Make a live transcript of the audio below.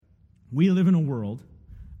We live in a world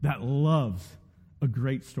that loves a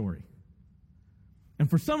great story. And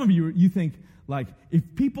for some of you, you think, like,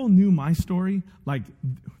 if people knew my story, like,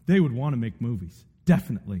 they would want to make movies.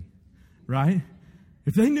 Definitely. Right?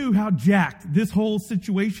 If they knew how jacked this whole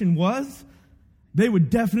situation was, they would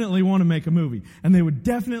definitely want to make a movie. And they would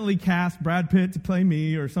definitely cast Brad Pitt to play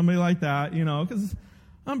me or somebody like that, because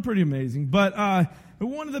I'm pretty amazing. But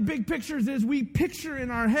one of the big pictures is we picture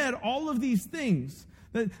in our head all of these things.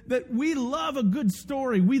 That we love a good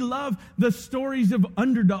story. We love the stories of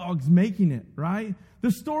underdogs making it, right?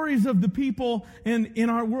 The stories of the people in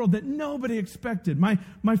our world that nobody expected.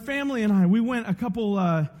 My family and I, we went a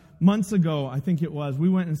couple months ago, I think it was, we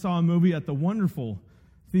went and saw a movie at the wonderful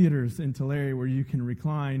theaters in Tulare where you can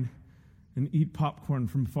recline and eat popcorn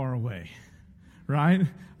from far away, right?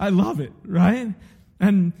 I love it, right?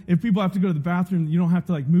 And if people have to go to the bathroom, you don't have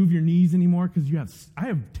to move your knees anymore because I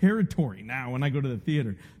have territory now when I go to the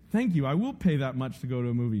theater. Thank you. I will pay that much to go to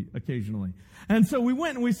a movie occasionally. And so we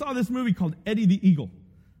went and we saw this movie called Eddie the Eagle,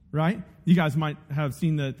 right? You guys might have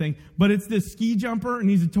seen the thing. But it's this ski jumper, and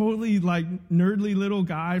he's a totally nerdly little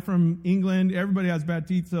guy from England. Everybody has bad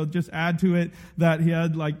teeth, so just add to it that he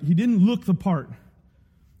he didn't look the part.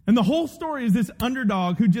 And the whole story is this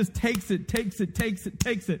underdog who just takes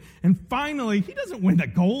it. And finally, he doesn't win the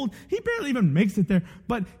gold. He barely even makes it there.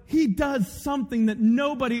 But he does something that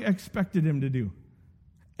nobody expected him to do.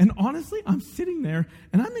 And honestly, I'm sitting there,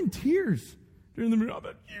 and I'm in tears during the movie. I'm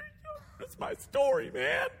like, that's my story,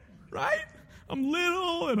 man. Right? I'm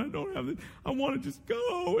little, and I don't have it. I want to just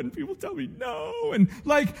go, and people tell me no. And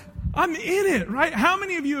I'm in it, right? How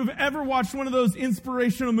many of you have ever watched one of those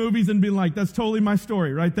inspirational movies and been like, that's totally my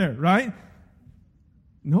story right there, right?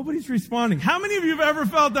 Nobody's responding. How many of you have ever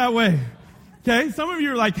felt that way? Okay, some of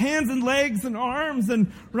you are like hands and legs and arms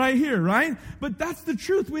and right here, right? But that's the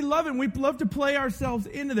truth. We love it, and we love to play ourselves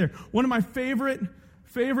into there. One of my favorite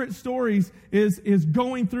stories is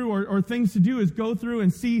going through, or things to do is go through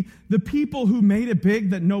and see the people who made it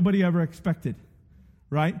big that nobody ever expected,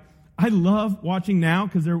 right? I love watching now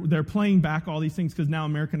because they're playing back all these things because now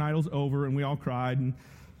American Idol's over and we all cried and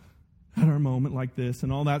had our moment like this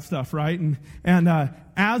and all that stuff, right? And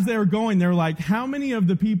as they're going, they're like, how many of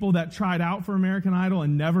the people that tried out for American Idol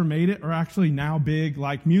and never made it are actually now big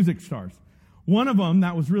music stars? One of them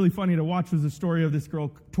that was really funny to watch was the story of this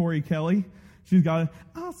girl, Tori Kelly. She's got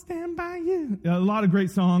I'll Stand By You. A lot of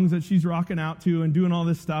great songs that she's rocking out to and doing all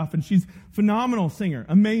this stuff. And she's a phenomenal singer.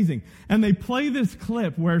 Amazing. And they play this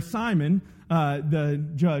clip where Simon, the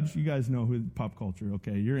judge, you guys know who pop culture.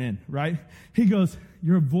 Okay, you're in, right? He goes,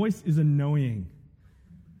 your voice is annoying.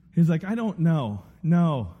 He's like, I don't know.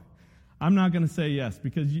 No, I'm not going to say yes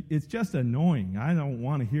because it's just annoying. I don't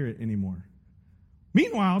want to hear it anymore.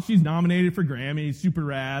 Meanwhile, she's nominated for Grammys, super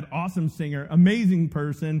rad, awesome singer, amazing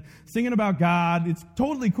person, singing about God. It's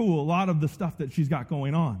totally cool, a lot of the stuff that she's got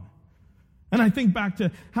going on. And I think back to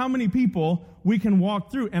how many people we can walk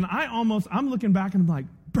through, and I'm looking back and I'm like,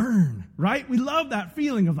 burn, right? We love that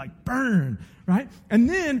feeling of burn, right? And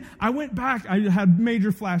then I went back, I had a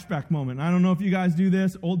major flashback moment. I don't know if you guys do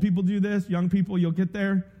this, old people do this, young people, you'll get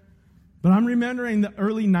there. But I'm remembering the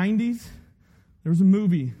early 90s, there was a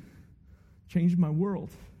movie, changed my world.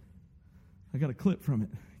 I got a clip from it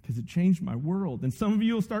because it changed my world. And some of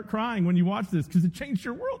you will start crying when you watch this because it changed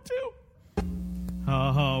your world too.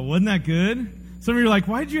 Oh, wasn't that good? Some of you are like,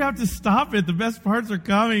 why did you have to stop it? The best parts are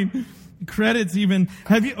coming. Credits even.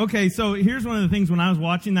 Okay, so here's one of the things when I was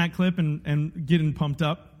watching that clip and getting pumped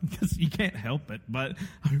up, because you can't help it, but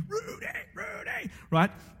Rudy,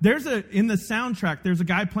 right? In the soundtrack, there's a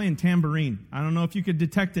guy playing tambourine. I don't know if you could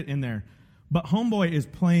detect it in there. But homeboy is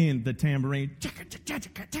playing the tambourine,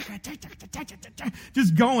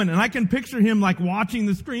 just going. And I can picture him watching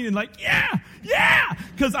the screen and yeah.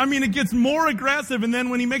 Because, it gets more aggressive. And then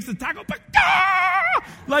when he makes the tackle,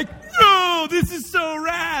 no, this is so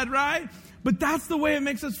rad, right? But that's the way it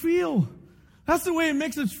makes us feel. That's the way it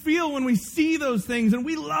makes us feel when we see those things. And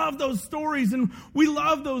we love those stories and we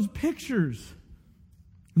love those pictures.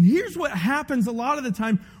 And here's what happens a lot of the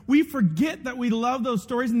time. We forget that we love those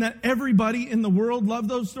stories and that everybody in the world loves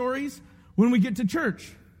those stories when we get to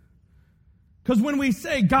church. Because when we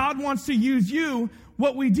say God wants to use you,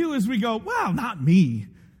 what we do is we go, wow, not me.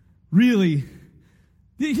 Really,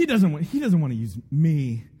 he doesn't want to use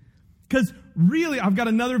me. Because really, I've got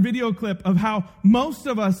another video clip of how most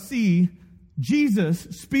of us see Jesus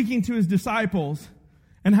speaking to his disciples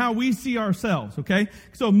and how we see ourselves, okay?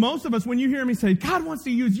 So most of us, when you hear me say, God wants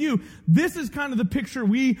to use you, this is kind of the picture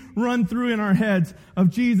we run through in our heads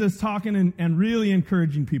of Jesus talking and really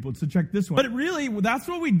encouraging people. So check this one. But really, that's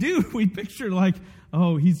what we do. We picture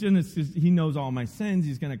oh, he knows all my sins.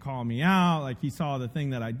 He's going to call me out. Like, he saw the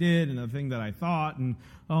thing that I did and the thing that I thought. And,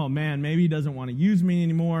 oh, man, maybe he doesn't want to use me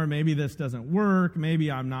anymore. Maybe this doesn't work.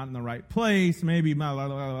 Maybe I'm not in the right place. Maybe blah, blah,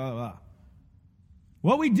 blah, blah, blah.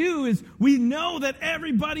 What we do is we know that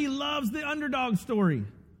everybody loves the underdog story.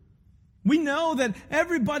 We know that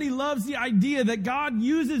everybody loves the idea that God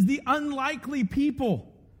uses the unlikely people.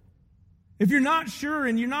 If you're not sure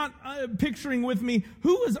and you're not picturing with me,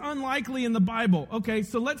 who was unlikely in the Bible? Okay,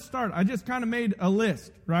 so let's start. I just kind of made a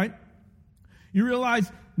list, right? You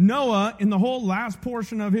realize Noah, in the whole last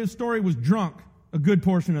portion of his story, was drunk a good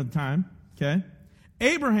portion of the time, okay?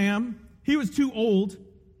 Abraham, he was too old,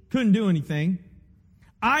 couldn't do anything.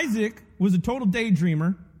 Isaac was a total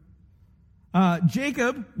daydreamer.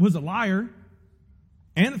 Jacob was a liar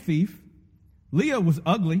and a thief. Leah was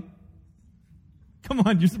ugly. Come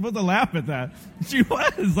on, you're supposed to laugh at that. She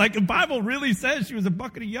was. Like, the Bible really says she was a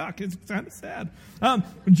bucket of yuck. It's kind of sad.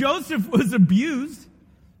 Joseph was abused.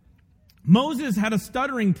 Moses had a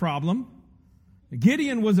stuttering problem.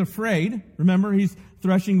 Gideon was afraid. Remember, he's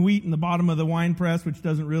threshing wheat in the bottom of the wine press, which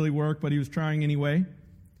doesn't really work, but he was trying anyway.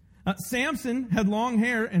 Samson had long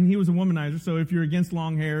hair, and he was a womanizer, so if you're against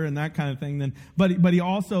long hair and that kind of thing, then, but he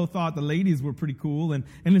also thought the ladies were pretty cool, and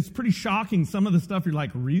it's pretty shocking, some of the stuff you're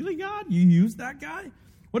like, really, God? You used that guy?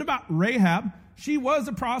 What about Rahab? She was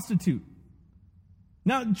a prostitute.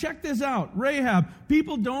 Now, check this out. Rahab,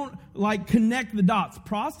 people don't, connect the dots.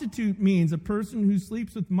 Prostitute means a person who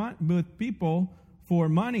sleeps with people for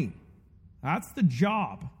money. That's the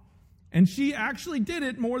job. And she actually did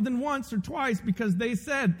it more than once or twice because they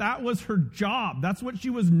said that was her job. That's what she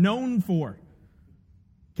was known for.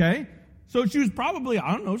 Okay? So she was probably,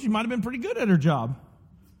 I don't know, she might have been pretty good at her job.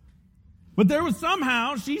 But there was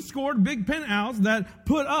somehow, she scored a big penthouse that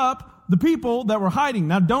put up the people that were hiding.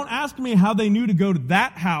 Now, don't ask me how they knew to go to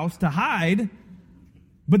that house to hide.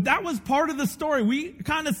 But that was part of the story. We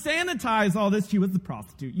kind of sanitize all this. She was the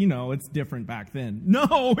prostitute. You know, it's different back then.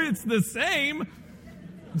 No, it's the same.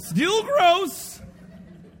 Still gross.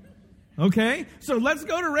 Okay, so let's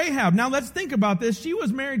go to Rahab. Now let's think about this. She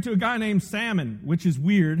was married to a guy named Salmon, which is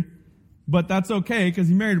weird, but that's okay because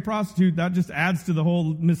he married a prostitute. That just adds to the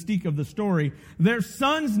whole mystique of the story. Their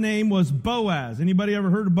son's name was Boaz. Anybody ever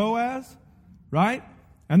heard of Boaz? Right?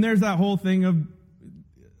 And there's that whole thing of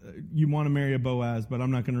you want to marry a Boaz, but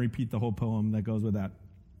I'm not going to repeat the whole poem that goes with that.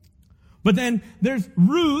 But then there's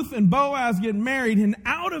Ruth and Boaz getting married, and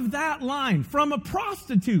out of that line, from a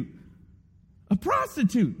prostitute,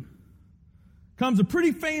 comes a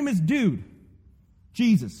pretty famous dude,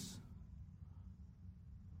 Jesus.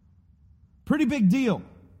 Pretty big deal.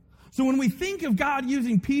 So when we think of God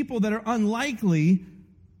using people that are unlikely,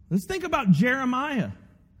 let's think about Jeremiah.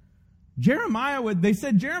 They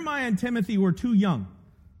said Jeremiah and Timothy were too young.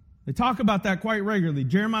 They talk about that quite regularly.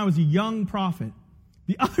 Jeremiah was a young prophet.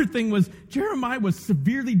 The other thing was Jeremiah was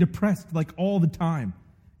severely depressed all the time.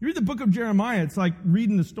 You read the book of Jeremiah, it's like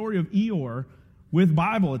reading the story of Eeyore with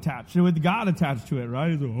Bible attached, with God attached to it,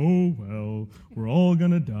 right? He's like, oh, well, we're all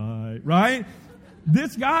going to die, right?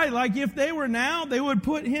 This guy, if they were now, they would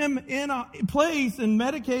put him in a place and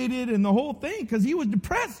medicated and the whole thing because he was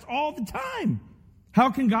depressed all the time. How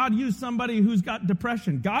can God use somebody who's got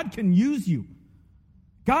depression? God can use you.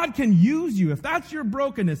 God can use you. If that's your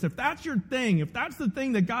brokenness, if that's your thing, if that's the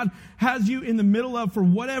thing that God has you in the middle of for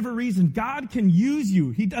whatever reason, God can use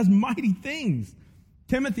you. He does mighty things.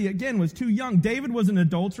 Timothy, again, was too young. David was an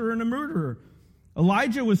adulterer and a murderer.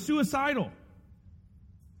 Elijah was suicidal.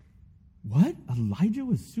 What? Elijah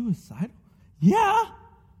was suicidal? Yeah.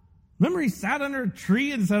 Remember he sat under a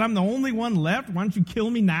tree and said, I'm the only one left. Why don't you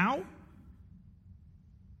kill me now?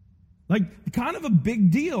 Kind of a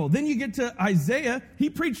big deal. Then you get to Isaiah. He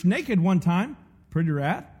preached naked one time. Pretty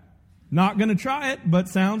rad. Not going to try it, but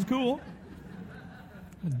sounds cool.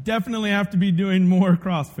 Definitely have to be doing more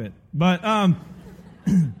CrossFit. But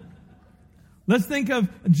let's think of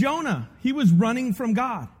Jonah. He was running from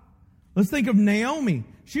God. Let's think of Naomi.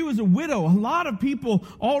 She was a widow. A lot of people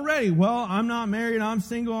already, well, I'm not married. I'm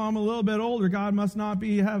single. I'm a little bit older. God must not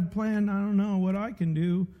have planned. I don't know what I can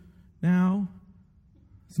do now.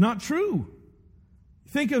 It's not true.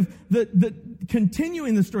 Think of the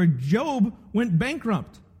continuing the story. Job went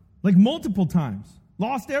bankrupt multiple times.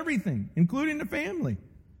 Lost everything, including the family.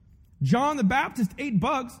 John the Baptist ate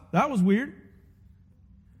bugs. That was weird.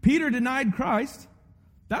 Peter denied Christ.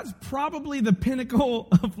 That's probably the pinnacle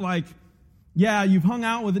of you've hung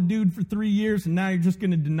out with a dude for 3 years and now you're just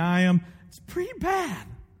going to deny him. It's pretty bad.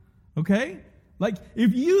 Okay?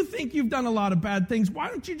 If you think you've done a lot of bad things, why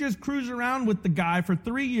don't you just cruise around with the guy for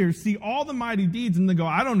 3 years, see all the mighty deeds, and then go,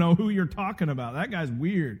 I don't know who you're talking about. That guy's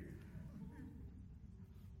weird.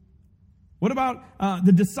 What about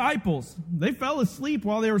the disciples? They fell asleep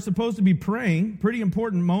while they were supposed to be praying. Pretty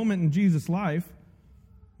important moment in Jesus' life.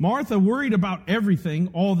 Martha worried about everything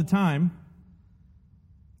all the time.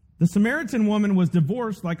 The Samaritan woman was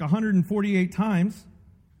divorced like 148 times.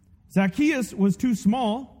 Zacchaeus was too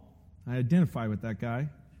small. I identify with that guy.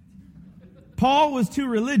 Paul was too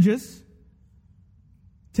religious.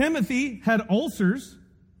 Timothy had ulcers.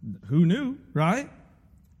 Who knew, right?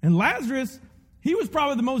 And Lazarus, he was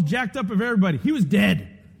probably the most jacked up of everybody. He was dead.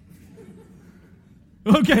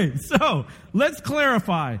 Okay, so let's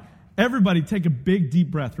clarify. Everybody take a big, deep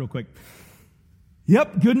breath real quick.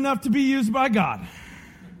 Yep, good enough to be used by God.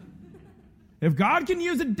 If God can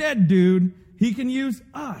use a dead dude, he can use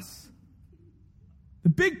us. The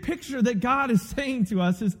big picture that God is saying to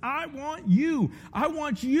us is, I want you. I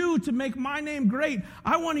want you to make my name great.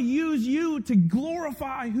 I want to use you to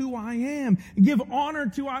glorify who I am, give honor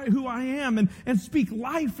to who I am, and speak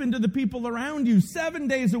life into the people around you 7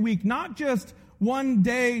 days a week, not just 1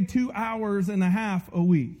 day, 2 hours and a half a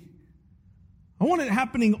week. I want it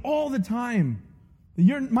happening all the time.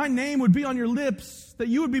 That my name would be on your lips, that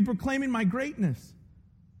you would be proclaiming my greatness.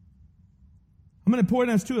 I'm going to point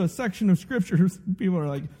us to a section of Scripture. People are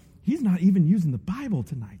like, he's not even using the Bible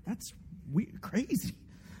tonight. That's weird, crazy.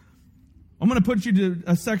 I'm going to put you to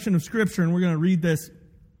a section of Scripture, and we're going to read this.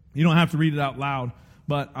 You don't have to read it out loud,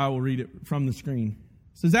 but I will read it from the screen.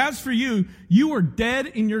 It says, as for you, you were dead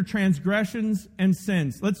in your transgressions and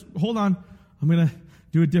sins. Hold on. I'm going to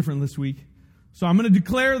do it different this week. So I'm going to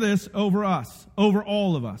declare this over us, over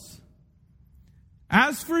all of us.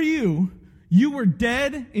 As for you, you were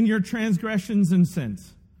dead in your transgressions and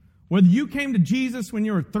sins. Whether you came to Jesus when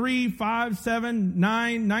you were 3, 5, 7,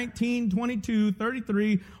 9, 19, 22,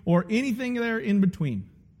 33, or anything there in between.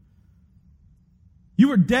 You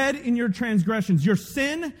were dead in your transgressions. Your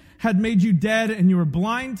sin had made you dead, and you were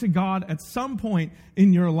blind to God at some point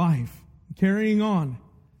in your life. Carrying on.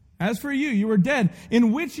 As for you, you were dead,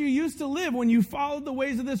 in which you used to live when you followed the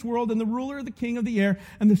ways of this world and the ruler, the king of the air,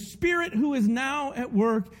 and the spirit who is now at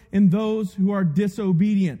work in those who are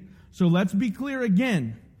disobedient. So let's be clear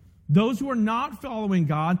again. Those who are not following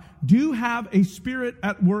God do have a spirit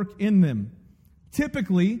at work in them.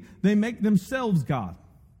 Typically, they make themselves God.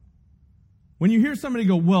 When you hear somebody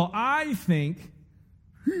go, well, I think,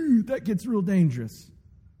 that gets real dangerous.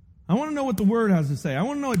 I want to know what the Word has to say. I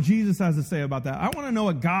want to know what Jesus has to say about that. I want to know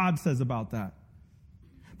what God says about that.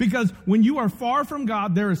 Because when you are far from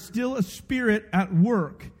God, there is still a spirit at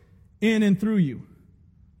work in and through you.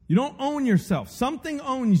 You don't own yourself. Something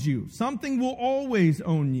owns you. Something will always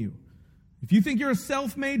own you. If you think you're a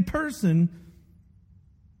self-made person,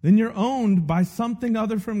 then you're owned by something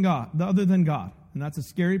other than God. And that's a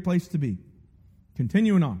scary place to be.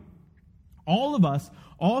 Continuing on. All of us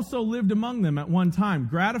also lived among them at one time,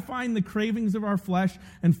 gratifying the cravings of our flesh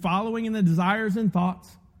and following in the desires and thoughts.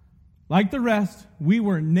 Like the rest, we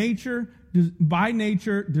were by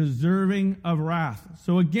nature deserving of wrath.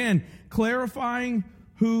 So again, clarifying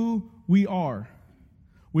who we are.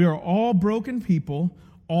 We are all broken people,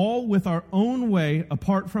 all with our own way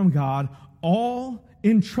apart from God, all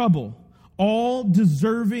in trouble, all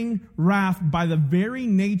deserving wrath by the very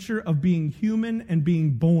nature of being human and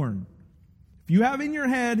being born. If you have in your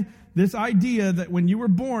head this idea that when you were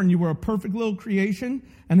born, you were a perfect little creation,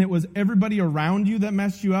 and it was everybody around you that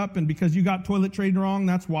messed you up, and because you got toilet trained wrong,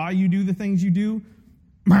 that's why you do the things you do,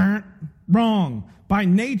 wrong. By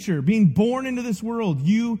nature, being born into this world,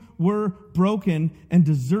 you were broken and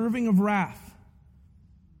deserving of wrath.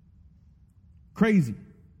 Crazy.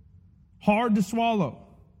 Hard to swallow.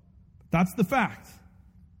 That's the fact.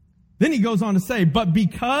 Then he goes on to say, but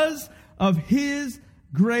because of his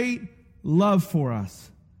great love for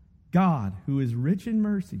us, God, who is rich in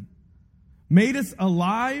mercy, made us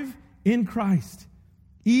alive in Christ,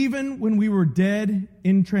 even when we were dead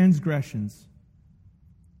in transgressions.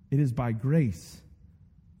 It is by grace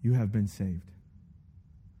you have been saved.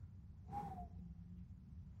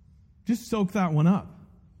 Just soak that one up.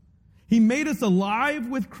 He made us alive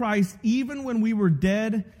with Christ even when we were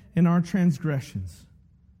dead in our transgressions.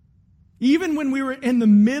 Even when we were in the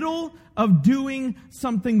middle of doing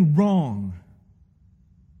something wrong.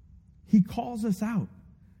 He calls us out.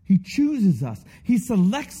 He chooses us. He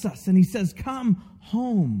selects us and he says, come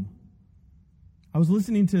home. I was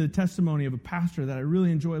listening to the testimony of a pastor that I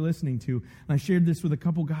really enjoy listening to, and I shared this with a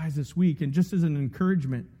couple guys this week, and just as an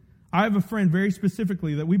encouragement, I have a friend very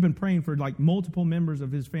specifically that we've been praying for like multiple members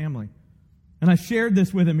of his family. And I shared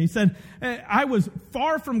this with him. He said, I was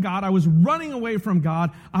far from God. I was running away from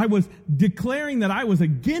God. I was declaring that I was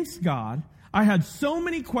against God. I had so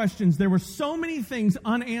many questions. There were so many things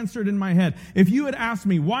unanswered in my head. If you had asked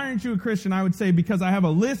me, why aren't you a Christian? I would say, because I have a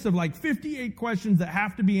list of like 58 questions that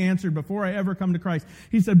have to be answered before I ever come to Christ.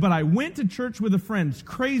 He said, but I went to church with a friend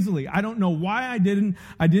crazily. I don't know why I didn't.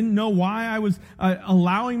 I didn't know why I was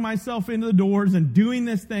allowing myself into the doors and doing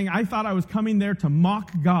this thing. I thought I was coming there to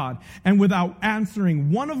mock God. And without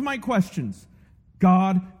answering one of my questions,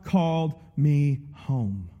 God called me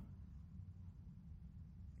home.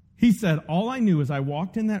 He said, all I knew is I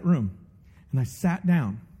walked in that room and I sat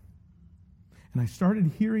down and I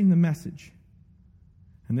started hearing the message.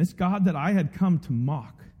 And this God that I had come to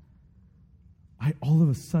mock, I all of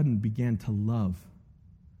a sudden began to love.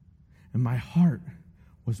 And my heart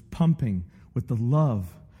was pumping with the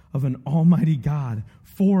love of an almighty God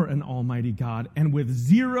for an almighty God. And with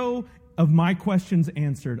zero of my questions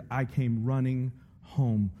answered, I came running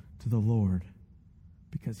home to the Lord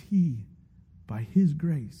because He, by His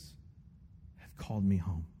grace, hath called me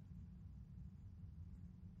home.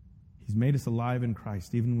 He's made us alive in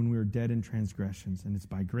Christ, even when we were dead in transgressions, and it's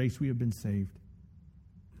by grace we have been saved.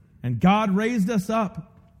 And God raised us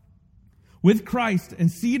up with Christ and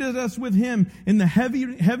seated us with Him in the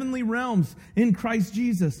heavenly realms in Christ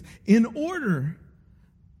Jesus, in order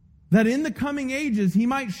that in the coming ages He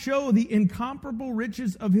might show the incomparable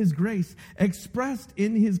riches of His grace expressed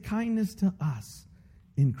in His kindness to us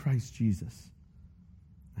in Christ Jesus.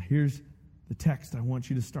 Now here's the text I want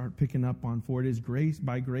you to start picking up on. For it is grace,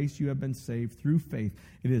 by grace you have been saved through faith.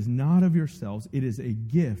 It is not of yourselves, it is a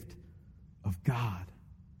gift of God,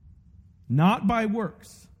 not by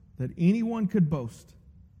works, that anyone could boast.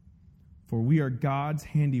 For we are God's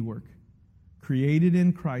handiwork, created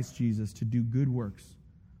in Christ Jesus to do good works,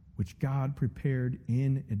 which God prepared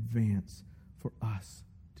in advance for us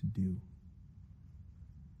to do.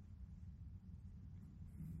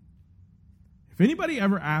 If anybody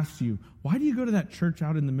ever asks you, why do you go to that church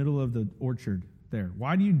out in the middle of the orchard there?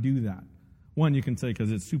 Why do you do that? One, you can say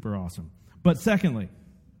because it's super awesome. But secondly,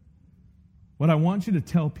 what I want you to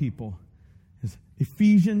tell people is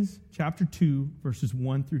Ephesians chapter 2, verses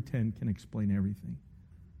 1 through 10 can explain everything.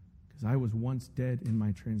 Because I was once dead in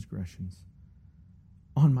my transgressions.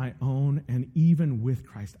 On my own, and even with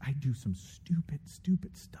Christ, I do some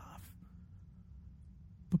stupid stuff.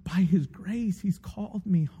 But by His grace, He's called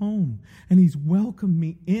me home, and He's welcomed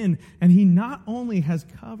me in, and He not only has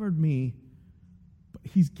covered me, but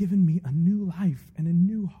He's given me a new life and a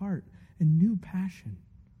new heart and new passion.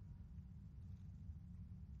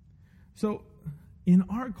 So, in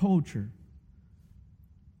our culture,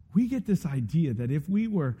 we get this idea that if we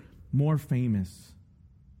were more famous,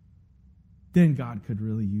 then God could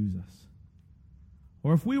really use us.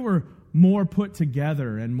 Or if we were more put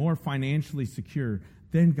together and more financially secure,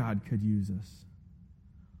 then God could use us.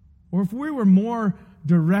 Or if we were more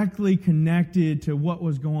directly connected to what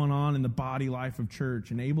was going on in the body life of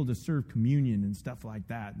church and able to serve communion and stuff like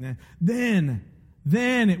that, then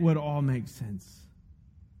it would all make sense.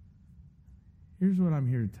 Here's what I'm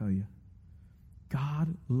here to tell you.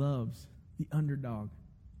 God loves the underdog.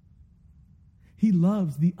 He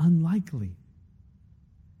loves the unlikely.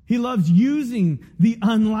 He loves using the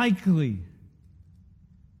unlikely.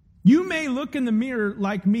 You may look in the mirror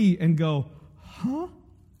like me and go, huh?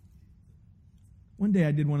 One day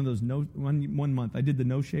I did one of those, one month, I did the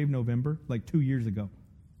No Shave November, like 2 years ago.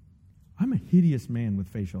 I'm a hideous man with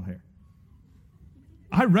facial hair.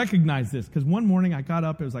 I recognize this because one morning I got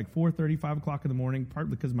up, it was like 4:30, 5 o'clock in the morning,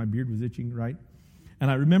 partly because my beard was itching, right?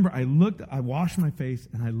 And I remember I washed my face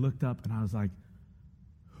and I looked up and I was like,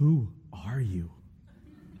 who are you?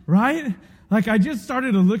 Right? Like I just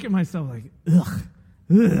started to look at myself like,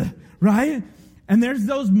 ugh, right? And there's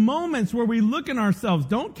those moments where we look at ourselves.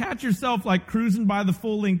 Don't catch yourself like cruising by the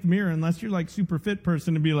full-length mirror unless you're like super fit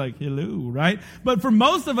person to be like, hello, right? But for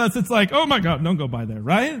most of us, it's like, oh my God, don't go by there,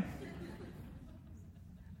 right?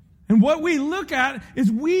 And what we look at is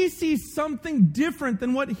we see something different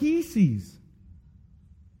than what He sees.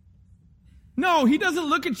 No, He doesn't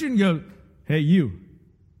look at you and go, hey, you,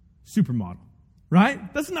 supermodel,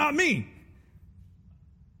 right? That's not me.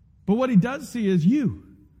 But what He does see is you.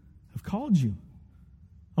 I've called you.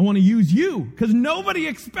 I want to use you because nobody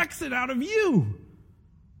expects it out of you.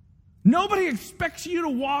 Nobody expects you to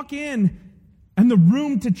walk in and the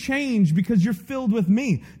room to change because you're filled with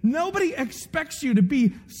me. Nobody expects you to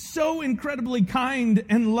be so incredibly kind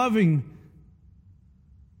and loving.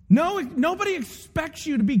 Nobody expects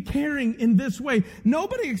you to be caring in this way.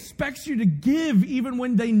 Nobody expects you to give even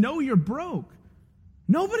when they know you're broke.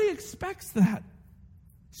 Nobody expects that.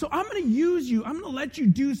 So I'm going to use you. I'm going to let you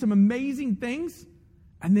do some amazing things,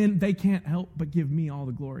 and then they can't help but give me all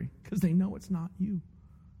the glory because they know it's not you.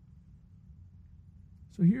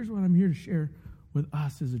 So here's what I'm here to share with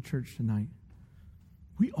us as a church tonight.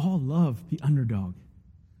 We all love the underdog.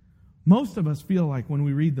 Most of us feel like when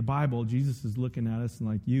we read the Bible, Jesus is looking at us and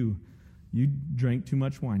like, you drank too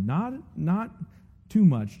much wine. Not too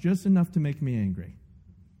much, just enough to make me angry.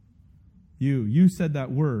 You said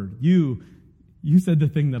that word. You said the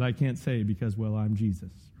thing that I can't say because, well, I'm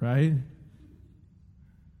Jesus, right?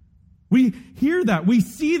 We hear that. We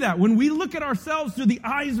see that. When we look at ourselves through the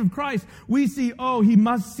eyes of Christ, we see, oh, he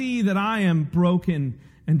must see that I am broken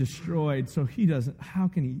and destroyed, so how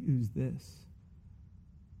can he use this?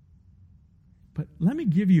 But let me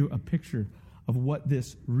give you a picture of what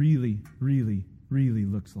this really, really, really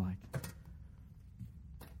looks like.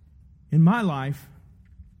 In my life,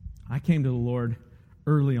 I came to the Lord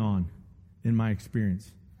early on in my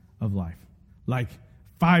experience of life, like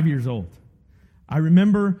 5 years old. I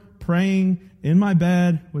remember praying in my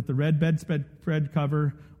bed with the red bedspread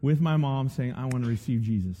cover with my mom saying, I want to receive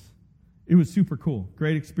Jesus. It was super cool,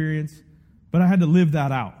 great experience, but I had to live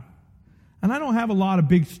that out. And I don't have a lot of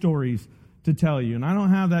big stories to tell you, and I don't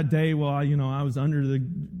have that day, I was under the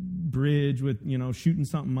bridge with, shooting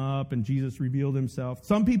something up and Jesus revealed himself.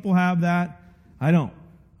 Some people have that. I don't.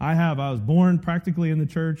 I was born practically in the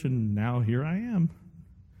church, and now here I am.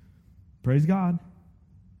 Praise God.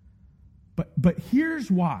 But here's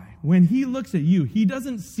why. When he looks at you, he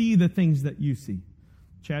doesn't see the things that you see.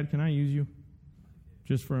 Chad, can I use you?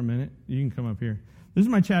 Just for a minute. You can come up here. This is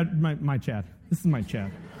my Chad. My Chad. This is my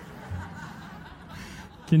Chad.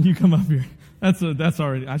 Can you come up here? That's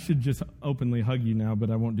already. I should just openly hug you now, but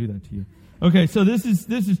I won't do that to you. Okay, so this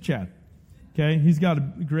is Chad. Okay, he's got a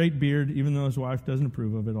great beard, even though his wife doesn't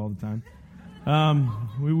approve of it all the time.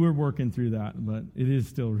 We were working through that, but it is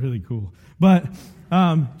still really cool. But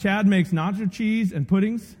Chad makes nacho cheese and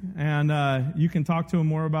puddings, and you can talk to him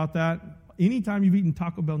more about that. Anytime you've eaten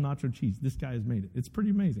Taco Bell nacho cheese, this guy has made it. It's pretty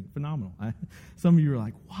amazing, phenomenal. Some of you are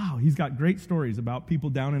like, wow, he's got great stories about people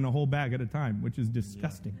down in a whole bag at a time, which is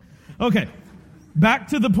disgusting. Okay, back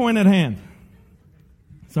to the point at hand.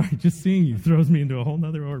 Sorry, just seeing you throws me into a whole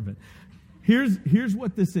nother orbit. Here's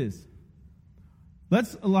what this is.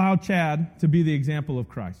 Let's allow Chad to be the example of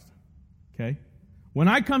Christ, okay? When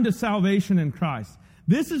I come to salvation in Christ,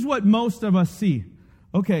 this is what most of us see.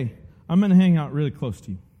 Okay, I'm going to hang out really close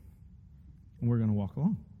to you, and we're going to walk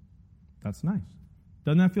along. That's nice.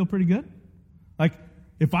 Doesn't that feel pretty good? Like,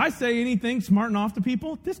 if I say anything smart and off to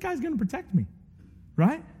people, this guy's going to protect me,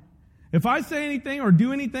 right? If I say anything or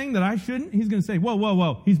do anything that I shouldn't, he's going to say,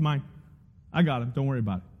 whoa, he's mine. I got him. Don't worry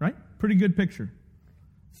about it, right? Pretty good picture.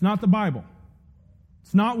 It's not the Bible.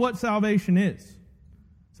 It's not what salvation is.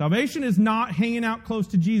 Salvation is not hanging out close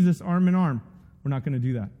to Jesus arm in arm. We're not going to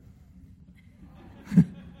do that.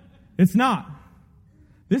 It's not.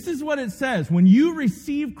 This is what it says. When you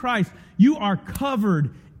receive Christ, you are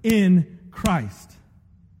covered in Christ.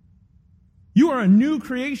 You are a new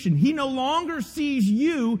creation. He no longer sees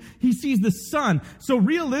you. He sees the Son. So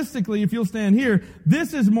realistically, if you'll stand here,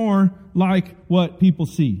 this is more like what people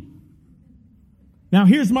see. Now,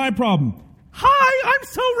 here's my problem. Hi, I'm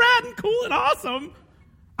so rad and cool and awesome.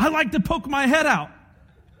 I like to poke my head out.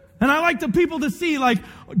 And I like the people to see, like,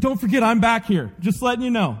 don't forget, I'm back here. Just letting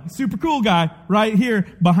you know. Super cool guy right here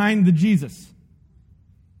behind the Jesus.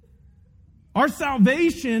 Our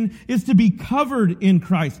salvation is to be covered in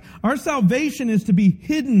Christ. Our salvation is to be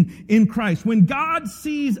hidden in Christ. When God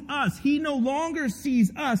sees us, he no longer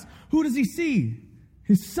sees us. Who does he see?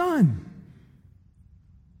 His Son.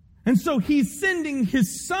 And so he's sending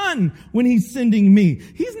his Son when he's sending me.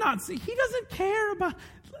 He doesn't care about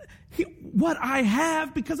what I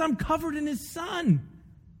have because I'm covered in his Son.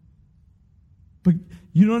 But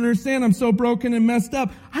you don't understand, I'm so broken and messed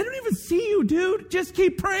up. I don't even see you, dude. Just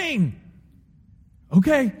keep praying.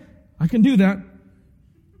 Okay, I can do that.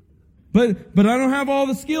 But I don't have all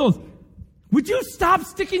the skills. Would you stop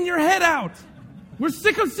sticking your head out? We're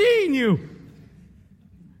sick of seeing you.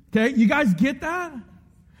 Okay, you guys get that?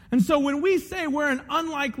 And so when we say we're an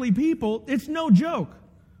unlikely people, it's no joke.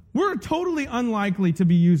 We're totally unlikely to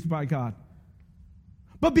be used by God.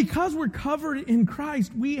 But because we're covered in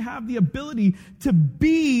Christ, we have the ability to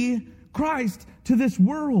be Christ to this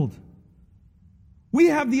world. We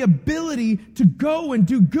have the ability to go and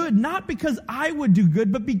do good, not because I would do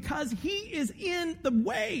good, but because he is in the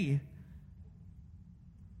way.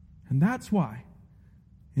 And that's why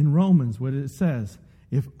in Romans, what it says,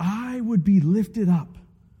 if I would be lifted up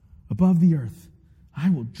above the earth, I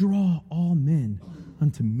will draw all men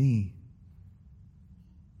unto me.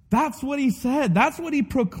 That's what he said. That's what he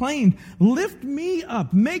proclaimed. Lift me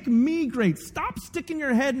up. Make me great. Stop sticking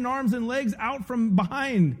your head and arms and legs out from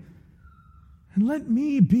behind. And let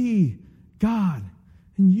me be God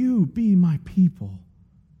and you be my people.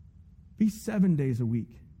 Be 7 days a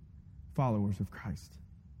week followers of Christ.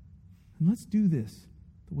 And let's do this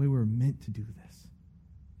the way we're meant to do this.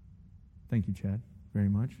 Thank you, Chad, very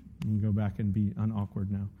much. You can go back and be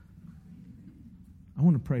unawkward now. I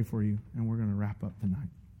want to pray for you, and we're going to wrap up tonight.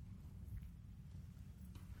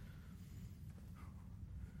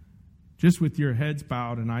 Just with your heads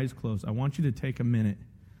bowed and eyes closed, I want you to take a minute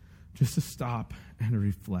just to stop and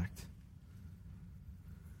reflect.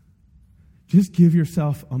 Just give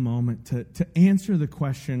yourself a moment to answer the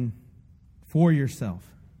question for yourself.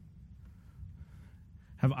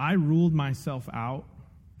 Have I ruled myself out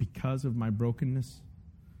because of my brokenness?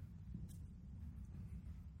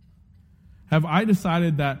 Have I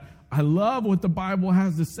decided that I love what the Bible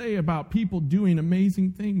has to say about people doing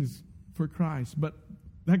amazing things for Christ, but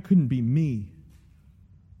that couldn't be me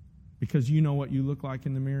because you know what you look like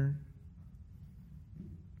in the mirror?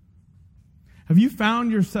 Have you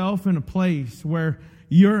found yourself in a place where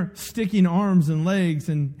you're sticking arms and legs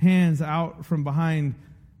and hands out from behind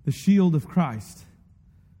the shield of Christ?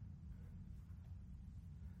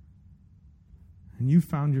 And you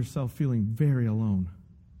found yourself feeling very alone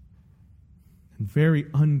and very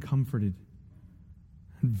uncomforted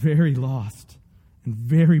and very lost and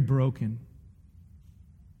very broken.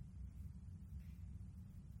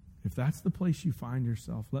 If that's the place you find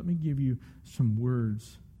yourself, let me give you some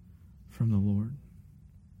words from the Lord.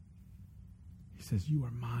 He says, you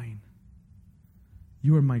are mine.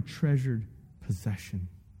 You are my treasured possession.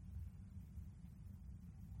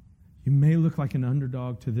 You may look like an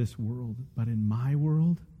underdog to this world, but in my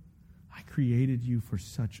world, I created you for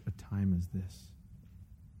such a time as this.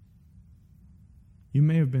 You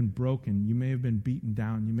may have been broken. You may have been beaten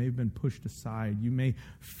down. You may have been pushed aside. You may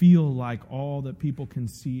feel like all that people can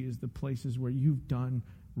see is the places where you've done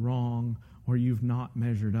wrong or you've not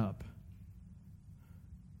measured up.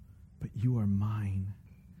 But you are mine,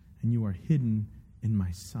 and you are hidden in my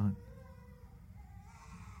Son.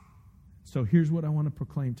 So here's what I want to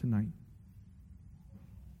proclaim tonight.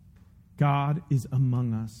 God is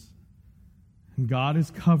among us, and God is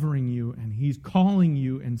covering you, and He's calling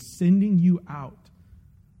you and sending you out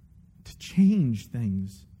to change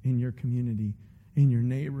things in your community, in your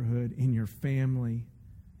neighborhood, in your family,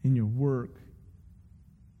 in your work.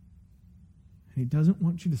 And He doesn't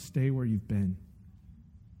want you to stay where you've been.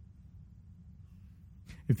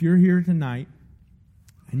 If you're here tonight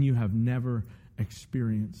and you have never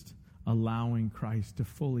experienced allowing Christ to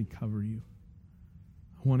fully cover you,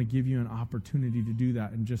 I want to give you an opportunity to do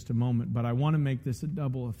that in just a moment, but I want to make this a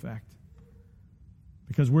double effect.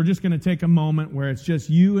 Because we're just going to take a moment where it's just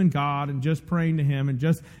you and God and just praying to Him and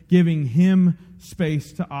just giving Him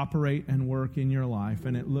space to operate and work in your life.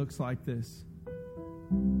 And it looks like this.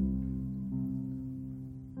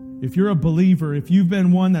 If you're a believer, if you've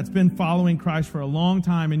been one that's been following Christ for a long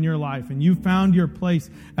time in your life and you found your place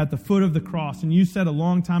at the foot of the cross and you said a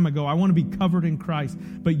long time ago, I want to be covered in Christ,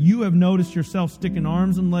 but you have noticed yourself sticking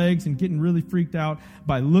arms and legs and getting really freaked out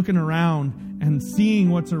by looking around and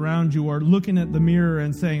seeing what's around you or looking at the mirror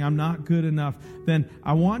and saying, I'm not good enough, then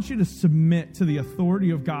I want you to submit to the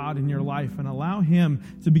authority of God in your life and allow Him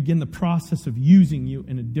to begin the process of using you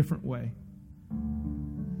in a different way.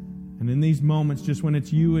 And in these moments, just when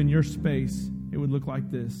it's you in your space, it would look like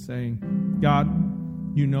this, saying, God,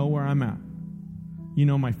 you know where I'm at. You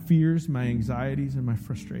know my fears, my anxieties, and my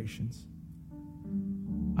frustrations.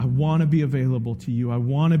 I want to be available to you. I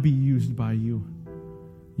want to be used by you.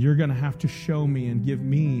 You're going to have to show me and give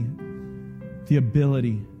me the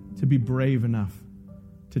ability to be brave enough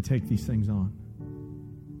to take these things on.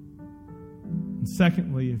 And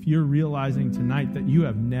secondly, if you're realizing tonight that you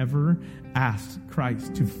have never asked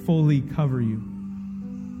Christ to fully cover you,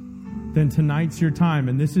 then tonight's your time,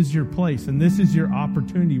 and this is your place, and this is your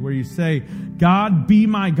opportunity where you say, God, be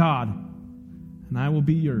my God, and I will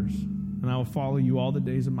be yours, and I will follow you all the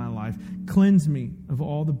days of my life. Cleanse me of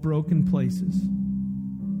all the broken places.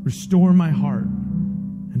 Restore my heart,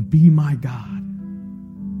 and be my God.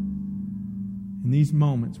 In these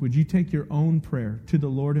moments, would you take your own prayer to the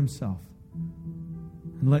Lord Himself?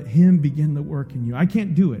 And let Him begin the work in you. I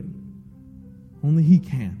can't do it. Only He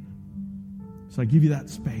can. So I give you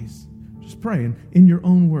that space. Just pray in your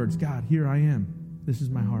own words. God, here I am. This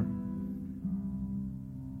is my heart.